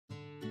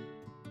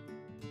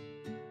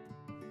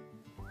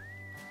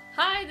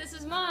Hi, this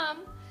is Mom.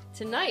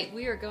 Tonight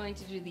we are going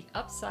to do the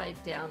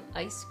upside down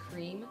ice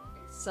cream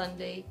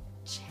sundae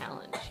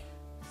challenge.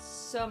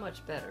 So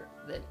much better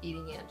than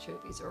eating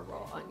anchovies or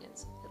raw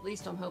onions. At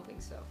least I'm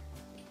hoping so.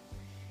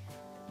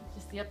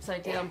 Just the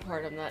upside down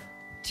part I'm not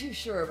too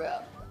sure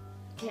about.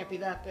 Can't be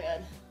that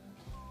bad.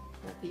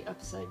 Not the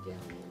upside down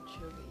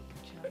anchovy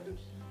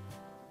challenge.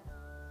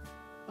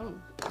 Oh.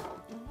 Oh,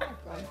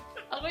 God.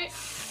 Oh, wait.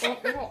 Oh,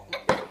 my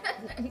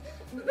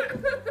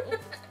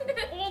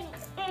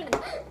nose.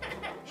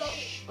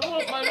 Oh,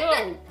 my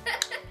God.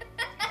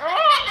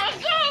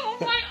 Oh,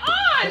 my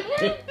eye.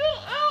 What is this?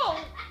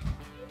 Oh.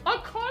 I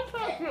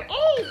contacted.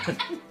 Oh.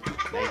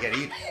 Now you gotta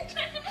eat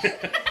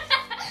it.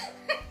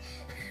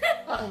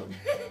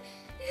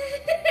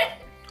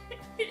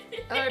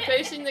 Am I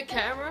facing the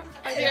camera?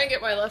 I think I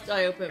get my left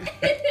eye open.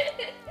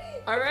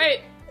 All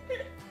right.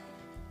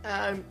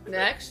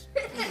 Next.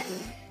 You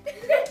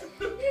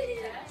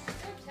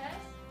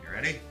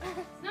ready?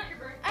 It's not your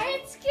birthday.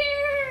 I'm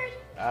scared.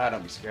 Ah,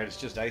 don't be scared. It's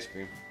just ice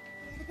cream.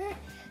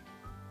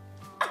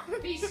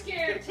 Be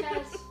scared,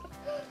 Tess.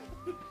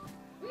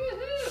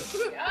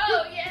 Woohoo!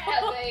 Oh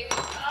yeah, baby.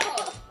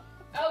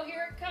 Oh,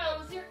 here it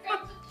comes. Here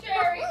comes the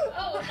cherry.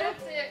 Oh,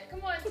 that's it.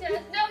 Come on,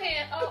 Tess. No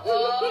hand.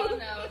 Oh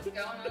no, it's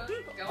going on.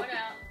 It's going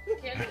out.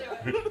 Can't do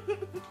it.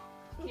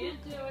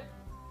 Can't do it.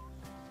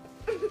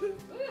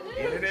 Woohoo!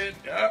 Get it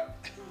in. Up.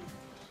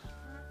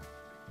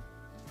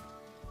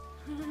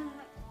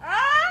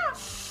 Ah!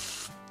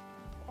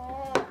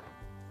 Oh.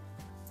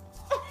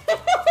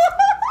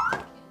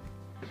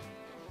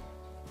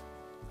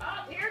 Oh,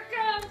 here it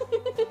comes.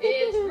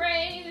 It's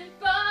raining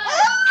fun.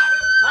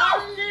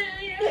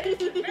 Hallelujah.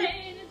 It's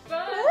raining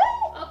fun.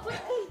 I'll put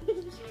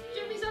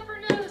Jimmy's up her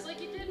nose like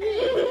you did me.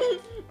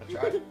 I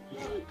tried.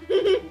 What you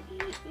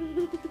doing?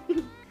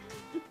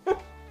 Wow.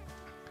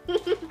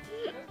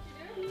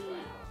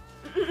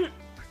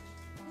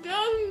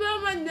 Don't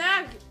move my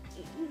neck.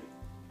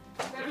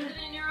 Rub it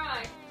in your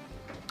eye.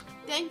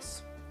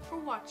 Thanks for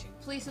watching.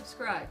 Please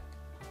subscribe.